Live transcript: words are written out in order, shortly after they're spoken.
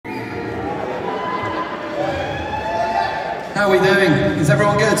How are we doing? Is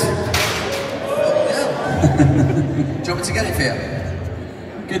everyone good? Yeah. Do you want me to get it for you?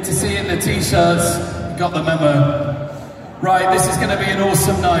 Good to see you in the t-shirts. Got the memo. Right, this is going to be an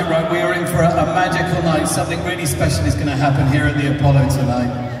awesome night, right? We are in for a magical night. Something really special is going to happen here at the Apollo tonight.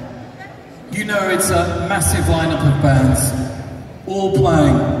 You know it's a massive lineup of bands, all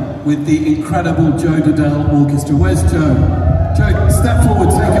playing with the incredible Joe Dudell Orchestra. Where's Joe? Joe, step forward,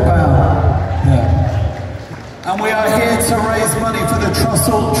 take a bow. Yeah. And we are here to raise money for the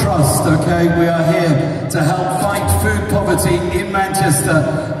Trussell Trust, okay? We are here to help fight food poverty in Manchester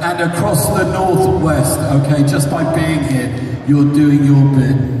and across the Northwest, okay? Just by being here, you're doing your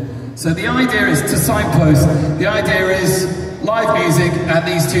bit. So the idea is to signpost. The idea is live music and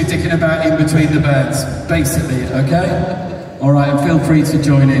these two dicking about in between the bands, basically, okay? All right, and feel free to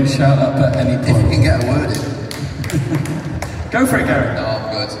join in, shout up at any point. If you can get a word in. Go for it, Gary. No, I'm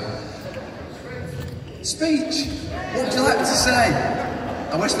good. Speech. What would you like to say?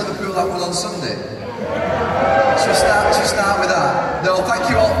 I wish Liverpool had one on Sunday. Should we start with that? No, thank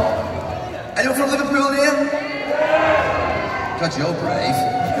you all. Anyone from Liverpool here? God, you're brave.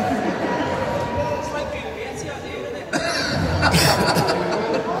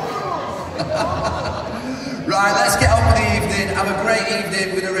 Right, let's get on with the evening. Have a great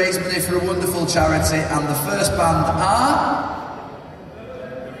evening. We're going to raise money for a wonderful charity. And the first band are...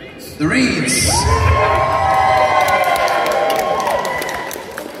 The Reeds.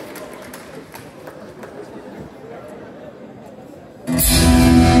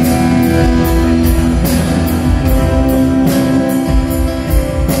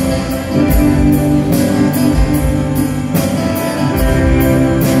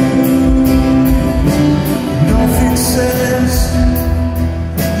 Nothing says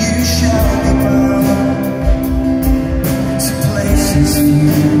you shall be bound to places few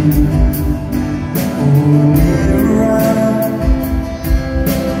or near.